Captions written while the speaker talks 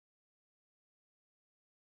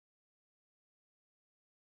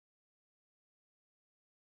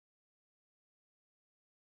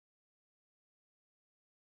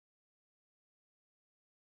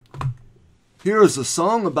Here is a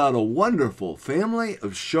song about a wonderful family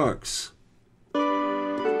of sharks.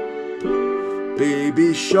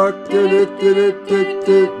 Baby shark,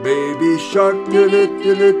 did-it-did-it-did-it, baby shark,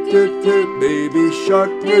 did-it-did-it-did-it, baby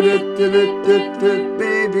shark, did-it-did-it-did-it,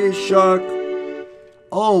 baby shark.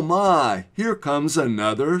 Oh my, here comes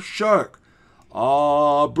another shark.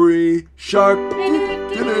 Aubree shark,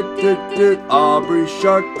 did-it-did-it-did, Aubree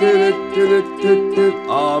shark, did-it-did-it-did-it,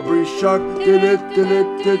 Aubree shark,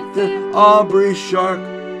 did-it-did-it-did-it, Aubree shark.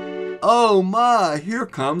 Oh my, here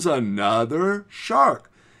comes another shark.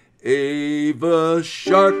 Ava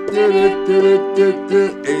Shark,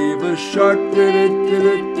 did-it-did-it-did-it, Ava Shark,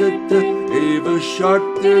 did-it-did-it-did-it, Ava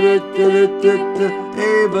Shark, did-it-did-it-did-it,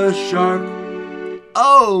 Ava Shark.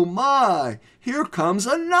 Oh my, here comes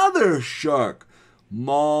another shark.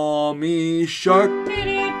 Mommy Shark,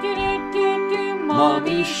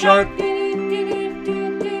 Mommy Shark,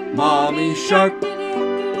 Mommy Shark,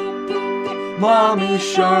 Mommy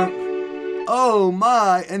Shark. Oh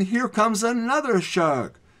my, and here comes another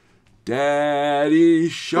shark. Daddy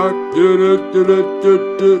Shark,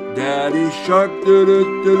 do-do-do-do-do-do, Daddy Shark,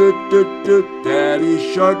 do-do-do-do-do-do,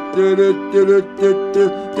 Daddy Shark, do-do-do-do-do-do,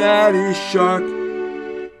 Daddy Shark.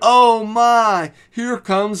 Oh my, here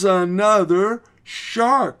comes another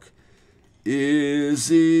shark.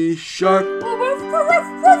 Izzy Shark,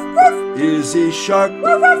 Izzy Shark,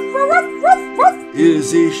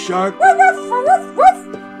 Izzy Shark,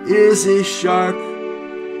 Izzy Shark.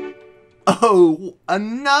 Oh,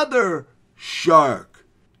 another shark.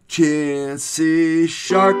 Chancy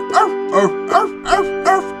Shark, arf, arf, arf, arf,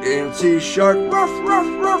 arf. Chancy Shark, ruff, ruff,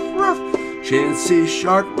 ruff, ruff. Chancy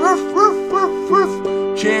Shark, ruff, ruff, ruff,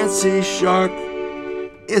 ruff. Chancy Shark.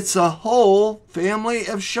 It's a whole family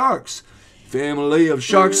of sharks. Family of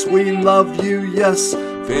sharks, we love you, yes.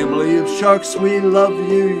 Family of sharks, we love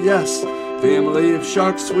you, yes. Family of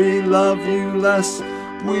sharks, we love you less.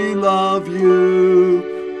 We love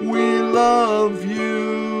you. We love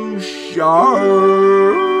you,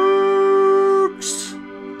 shark.